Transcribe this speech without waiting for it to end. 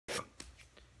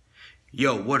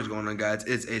Yo, what is going on, guys?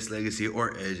 It's Ace Legacy,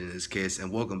 or Edge in this case,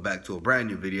 and welcome back to a brand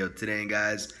new video. Today,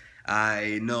 guys,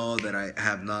 I know that I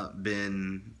have not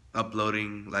been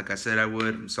uploading like I said I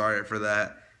would. I'm sorry for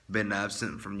that. Been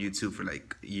absent from YouTube for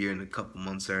like a year and a couple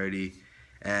months already.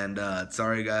 And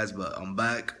sorry, guys, but I'm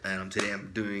back, and today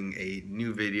I'm doing a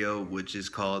new video, which is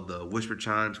called the Whisper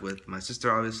Challenge with my sister,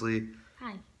 obviously.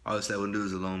 Hi. Obviously, I wouldn't do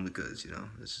this alone because, you know,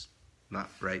 it's just not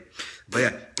right. But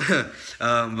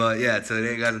yeah,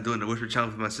 today, guys, I'm doing the Whisper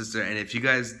Challenge with my sister. And if you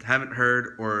guys haven't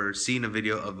heard or seen a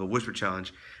video of the Whisper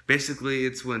Challenge, basically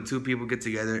it's when two people get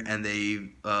together and they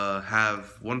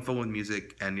have one phone with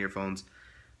music and earphones,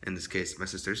 in this case my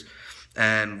sister's,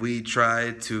 and we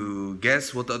try to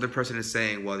guess what the other person is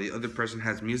saying while the other person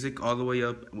has music all the way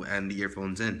up and the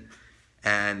earphones in.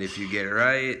 And if you get it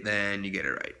right, then you get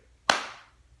it right.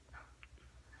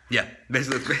 Yeah,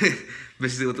 basically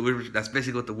what the Whisper, that's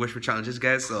basically what the Whisper Challenge is,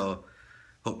 guys. So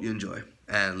hope you enjoy,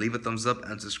 and leave a thumbs up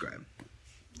and subscribe.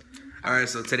 All right,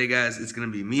 so today, guys, it's gonna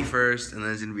be me first, and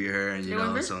then it's gonna be her, and you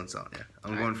know, so and so. Yeah,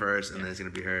 I'm going first, and then it's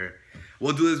gonna be her.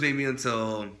 We'll do this maybe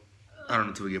until I don't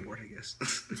know, until we get bored, I guess.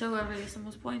 So whoever gets the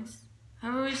most points,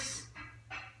 however,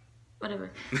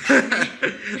 whatever. All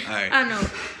right. I don't know.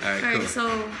 All right, cool.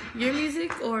 So your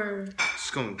music or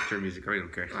Just go with your music. I really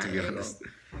don't care, to be honest.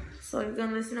 So you're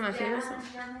gonna listen to my favorite song?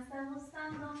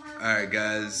 Alright,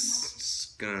 guys.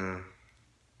 Just gonna.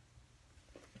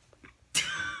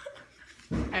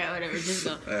 Alright, whatever. Just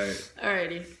go. Alright.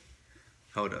 Alrighty.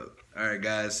 Hold up. Alright,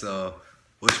 guys. So,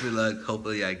 wish me luck.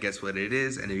 Hopefully, I guess what it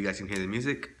is. And if you guys can hear the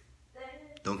music,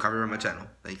 don't copyright my channel.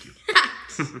 Thank you.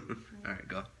 Alright,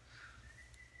 go.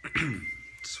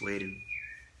 Just waiting.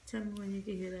 Tell me when you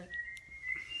can hear that.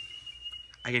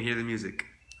 I can hear the music.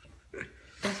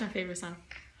 That's my favorite song.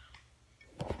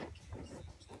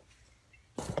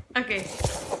 Okay.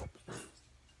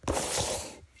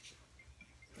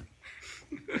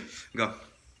 Go.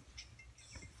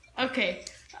 Okay.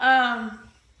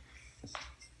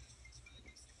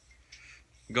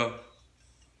 Go.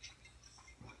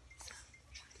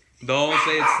 Don't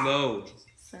say it slow.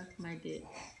 Suck my dick.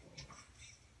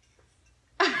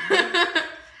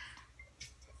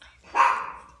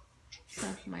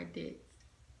 Suck my dick.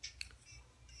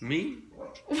 Me?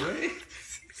 What?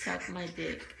 Suck my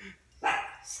dick.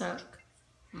 Suck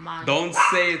my. Don't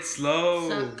say it slow.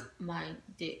 Suck my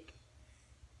dick.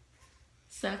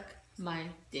 Suck my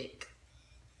dick.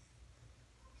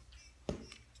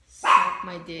 Suck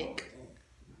my dick.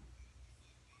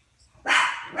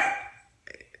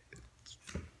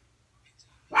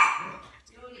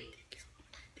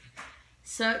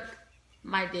 Suck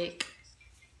my dick.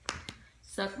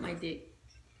 Suck my dick.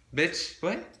 Bitch,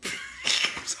 what?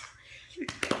 I'm sorry.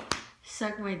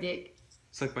 Suck my dick.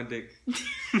 Suck my dick.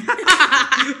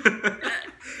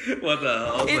 What the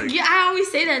hell? Like, Yeah, I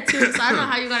always say that too, so I don't know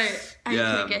how you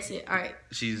can't guess it. Alright.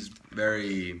 She's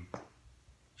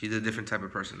a different type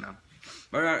of person now.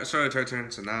 Alright, so it's her turn,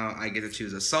 so now I get to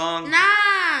choose a song. Nah!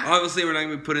 Obviously we're not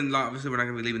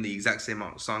gonna be leaving the exact same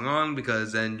song on,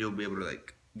 because then you'll be able to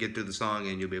like get through the song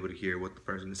and you'll be able to hear what the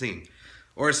person is singing.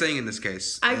 Or saying in this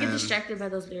case. I get distracted by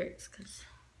those lyrics, cause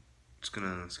just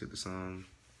gonna skip the song.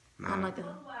 No. I don't like that.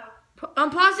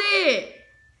 Unpause it!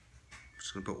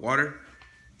 Just gonna put water.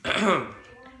 Unpause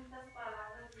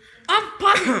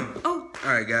it! Oh.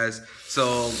 Alright, guys.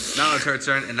 So now it's her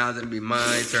turn, and now it's gonna be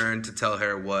my turn to tell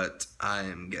her what I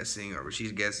am guessing, or what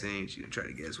she's guessing. She's gonna try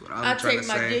to guess what I'm trying to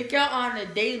say. I take my dick out on a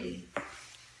daily.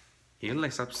 You gonna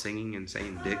like stop singing and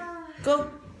saying dick?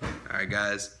 Go. Alright,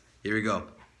 guys. Here we go.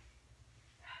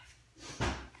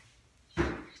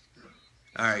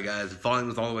 Alright, guys. Volume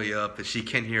is all the way up, and she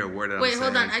can't hear a word that I'm saying. Wait,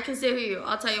 hold on. I can still hear you.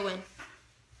 I'll tell you when.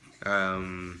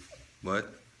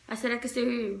 What? I said I can still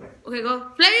hear you. Okay, go.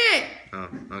 Play it! Oh,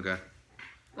 okay.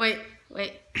 Wait.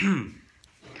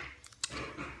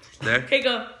 There? Okay,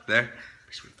 go. There?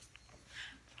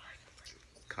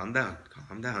 Calm down.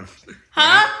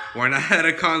 Huh? We're not at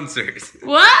a concert.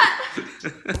 What?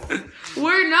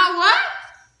 We're not what?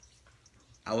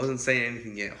 I wasn't saying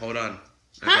anything yet. Hold on.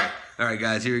 Okay. Huh? Alright,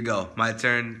 guys, here we go. My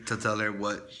turn to tell her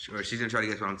what, or she's gonna try to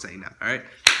guess what I'm saying now. Alright?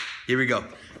 Here we go.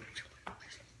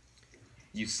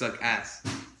 You suck ass.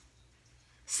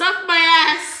 Suck my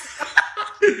ass.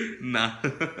 Nah.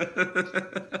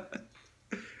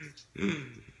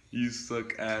 You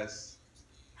suck ass.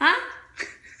 Huh?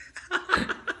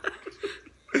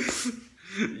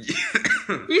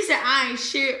 You said I ain't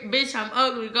shit, bitch. I'm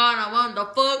ugly, God. I want the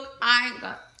fuck. I ain't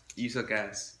got. You suck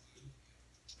ass.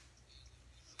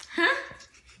 Huh?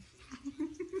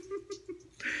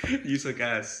 You suck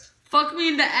ass. Fuck me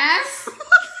in the ass?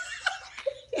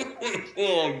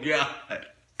 Oh, God.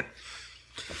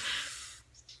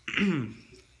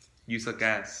 You suck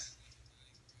ass.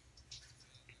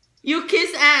 You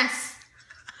kiss ass.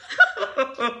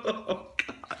 Oh,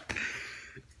 God.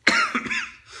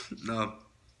 No.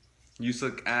 You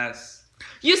suck ass.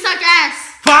 You suck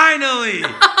ass. Finally!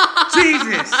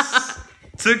 Jesus!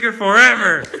 Took it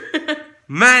forever.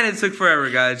 Man, it took forever,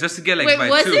 guys. Just to get like Wait, my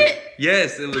was two. it?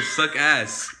 Yes, it was suck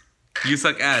ass. You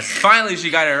suck ass. Finally, she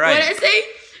got it right. What did I say?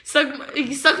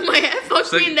 You suck my ass?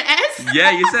 Fuck me in the ass?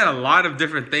 Yeah, you said a lot of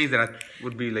different things that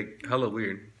would be like hella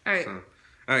weird. Alright. So,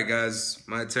 alright, guys.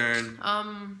 My turn.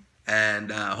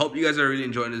 And hope you guys are really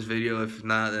enjoying this video. If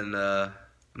not, then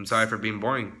I'm sorry for being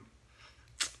boring.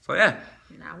 So yeah,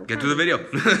 get to the video.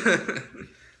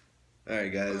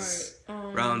 Alright, guys.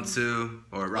 Round 2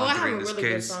 or round 3 in this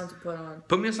case. Song to put on.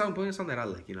 Put me a song that I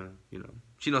like. You know.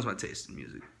 She knows my taste in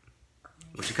music.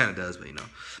 Well, she kind of does, but you know.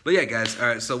 But yeah, guys. All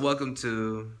right. So welcome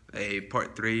to a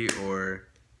part 3 or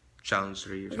challenge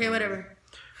 3. Or okay, whatever.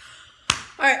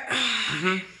 All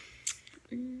right.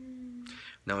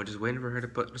 Now we're just waiting for her to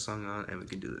put the song on, and we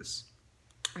can do this.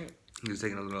 All right. It's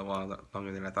taking a little while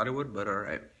longer than I thought it would, but all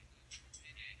right.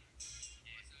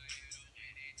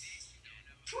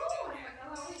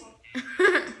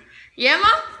 Yeah,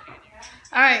 Mom?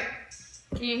 All right.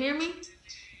 Can you hear me?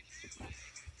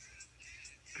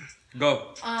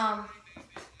 Go.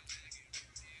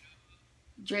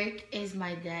 Drake is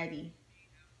my daddy.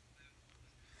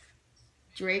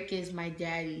 Drake is my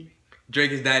daddy.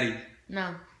 Drake is daddy.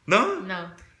 No. No? No.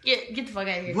 Get the fuck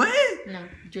out of here. What? No.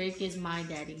 Drake is my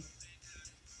daddy.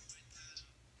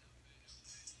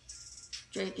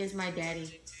 Drake is my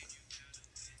daddy.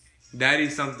 Daddy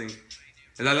something. Is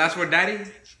that last word daddy?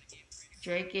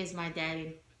 Drake is my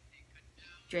daddy.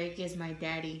 Drake is my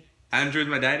daddy. Andrew is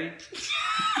my daddy?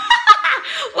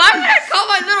 Why would I call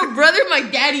my little brother my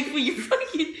daddy for you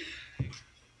fucking...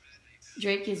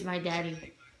 Drake is my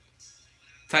daddy.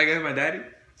 Tiger is my daddy?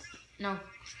 No.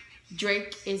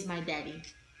 Drake is my daddy.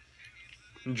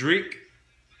 Drake?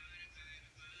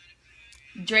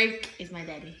 Drake is my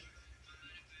daddy.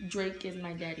 Drake is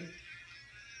my daddy.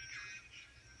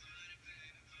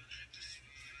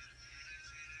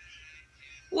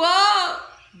 Whoa!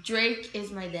 Drake is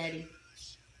my daddy.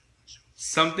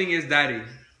 Something is daddy.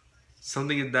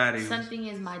 Something is daddy. Something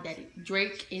is my daddy.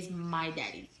 Drake is my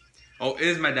daddy. Oh,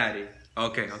 is my daddy.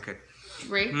 Okay.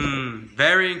 Drake.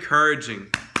 Very encouraging.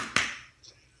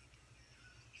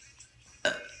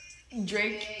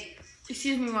 Drake.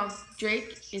 Excuse me, Mom.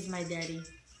 Drake is my daddy.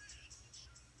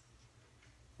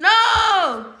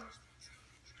 No!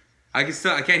 I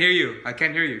can't hear you. I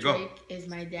can't hear you. Go. Drake is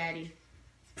my daddy.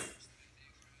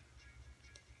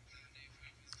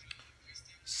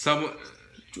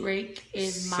 Drake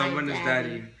is my Someone daddy. is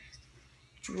daddy.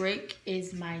 Drake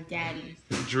is my daddy.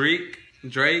 Drake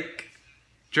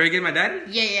is my daddy?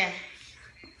 Yeah.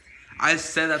 I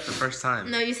said that the first time.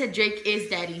 No, you said Drake is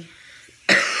daddy.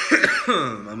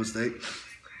 My mistake.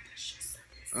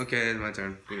 Okay, it's my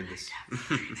turn. Give me this.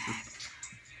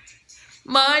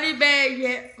 Money bag,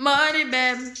 yeah. Money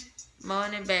bag.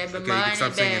 Money bag, Okay, money you can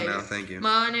stop bag. singing now. Thank you.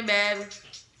 Money bag.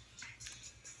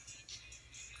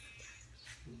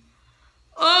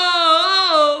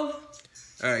 Oh!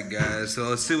 Alright, guys. So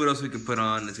let's see what else we can put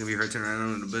on. It's going to be her turn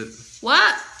around in a bit.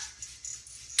 What?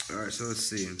 Alright, so let's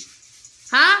see.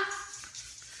 Huh?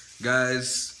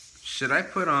 Guys, should I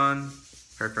put on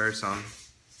her favorite song?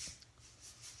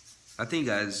 I think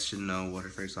you guys should know what her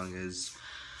favorite song is.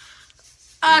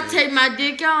 I take my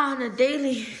dick out on a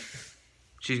daily.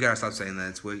 She's got to stop saying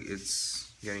that.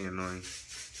 It's getting annoying.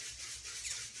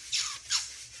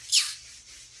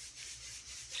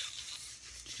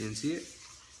 She didn't see it?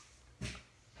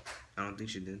 I don't think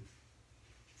she did.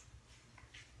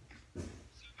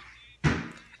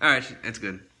 Alright, it's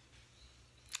good.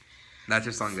 That's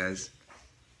your song, guys.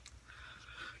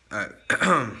 Alright.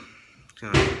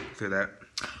 Gonna clear that.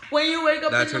 When you wake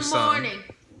up That's in her the song. morning,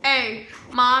 hey,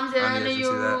 mom's in I the need to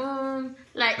see that. room.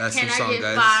 Like, That's can her I song, get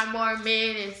guys. 5 more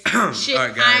minutes? Shit,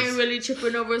 Alright, I guys. ain't really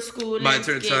tripping over school. My Let's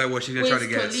turn to get tell her what she's gonna try to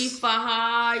Wiz guess. Khalifa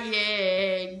high,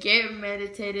 yeah. Get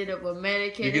meditated over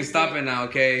medicated. You can stop it now,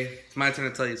 okay? It's my turn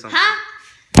to tell you something. Huh?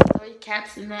 Throw your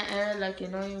caps in the air like you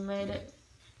know you made it.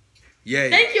 Yay.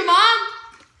 Thank you, Mom.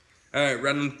 Alright,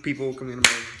 random people coming in the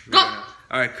Go.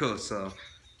 Alright, cool. So,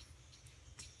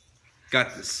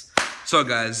 got this. So,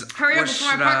 guys, Hurry what up before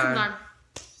should my part comes on.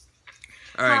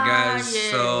 Alright, guys.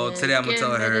 Yeah. So today I'm gonna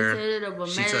tell her Meditated over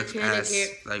she sucks medicated, ass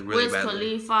get like really Wiz badly.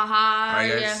 Khalifa high,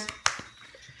 Alright, yeah. guys.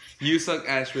 You suck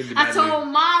ass really I badly. told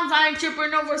moms I ain't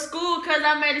tripping over school because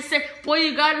I made it say, boy,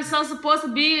 you got it, so supposed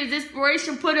to be his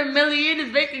inspiration. Put $1 million in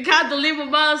his bank account to leave a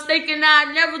mistake, and I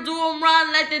never do them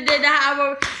wrong like they did to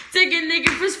have Take a nigga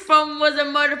first from was a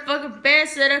motherfucking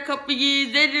bastard. A couple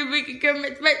years later, we can come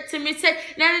back to me. Say,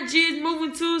 now the G is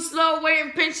moving too slow,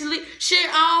 waiting patiently. Shit,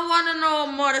 I don't wanna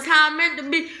know more. That's how I meant to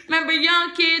be. Remember,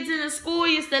 young kids in the school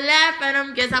used to laugh at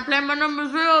them. Guess I play my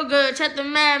numbers real good. Check the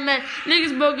man.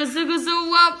 Niggas broke a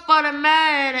zoo up for the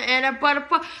man. And I bought a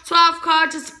 12 car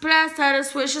just to blast out the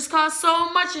switch. It's cost so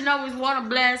much and always wanna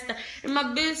blast it. And my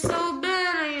bitch so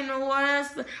bad, you know what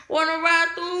else? Wanna ride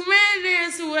through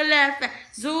minutes who will laugh at.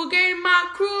 Zoo game, my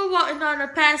crew walking on the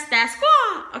past that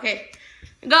squad. Okay,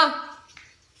 go.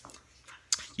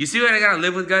 You see what I gotta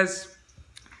live with, guys?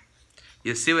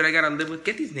 You see what I gotta live with?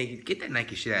 Get that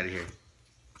Nike shit out of here.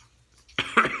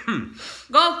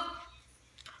 Go.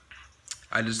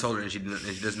 I just told her and she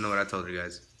doesn't know what I told her,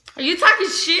 guys. Are you talking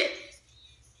shit?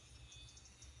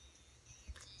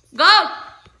 Go.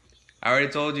 I already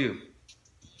told you.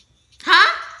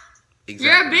 Huh?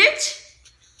 Exactly. You're a bitch?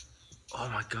 Oh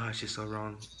my gosh, you're so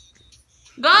wrong.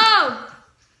 Go.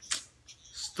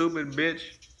 Stupid bitch.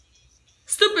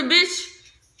 Stupid bitch.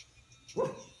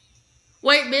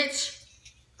 Wait, bitch.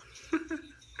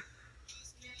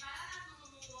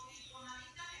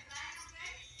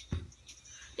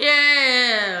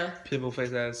 Yeah. Pimple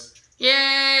face ass.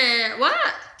 Yeah. What?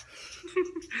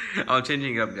 I'm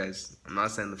changing it up, guys. I'm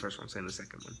not saying the first one, I'm saying the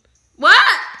second one.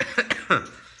 What?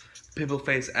 Pimple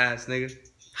face ass nigga.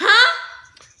 Huh?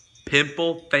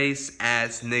 Pimple face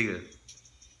ass nigga.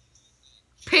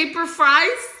 Paper fries?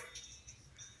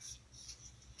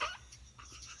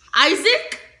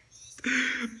 Isaac?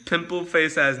 Pimple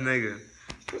face ass nigga.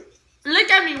 Look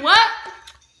at me, what?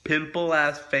 Pimple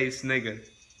ass face nigga.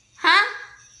 Huh?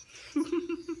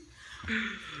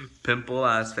 Pimple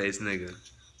ass face nigga.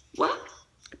 What?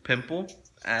 Pimple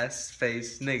ass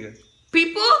face nigga.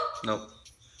 People? No.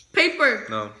 Paper.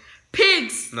 No.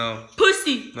 Pigs. No.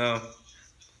 Pussy. No.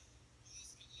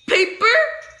 Paper?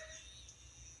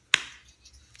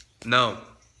 No.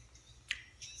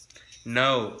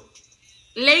 No.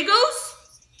 Legos?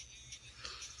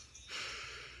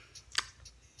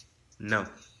 No.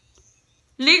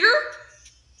 Nigger?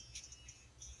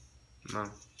 No.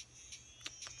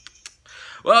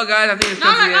 Well, guys, I think it's No,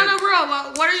 time to no, end. no, bro.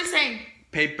 What are you saying?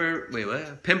 Paper. Wait,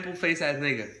 what? Pimple face ass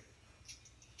nigga.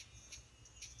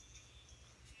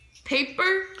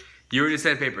 Paper? You already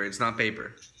said paper. It's not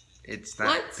paper. It's not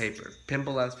What? paper.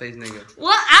 Pimple ass face nigga.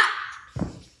 What?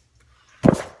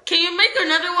 Can you make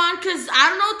another one? Because I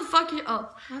don't know what the fuck you... Oh.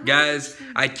 Guys,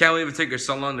 I can't believe it took her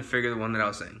so long to figure the one that I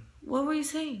was saying. What were you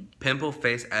saying? Pimple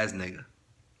face ass nigga.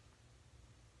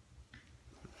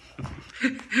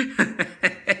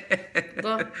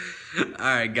 Go.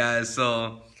 Alright, guys.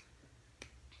 So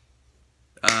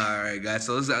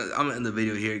this, I'm gonna end the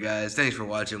video here, guys. Thanks for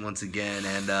watching once again,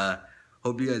 and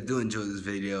hope you guys do enjoy this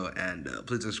video. And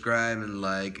please subscribe and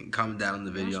like and comment down on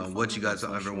the video on what you guys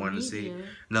ever wanted to see.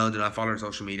 No, do not follow our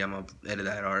social media. I'm gonna edit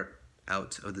that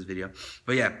out of this video.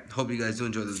 But yeah, hope you guys do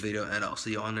enjoy this video, and I'll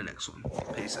see you on the next one.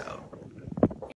 Peace out.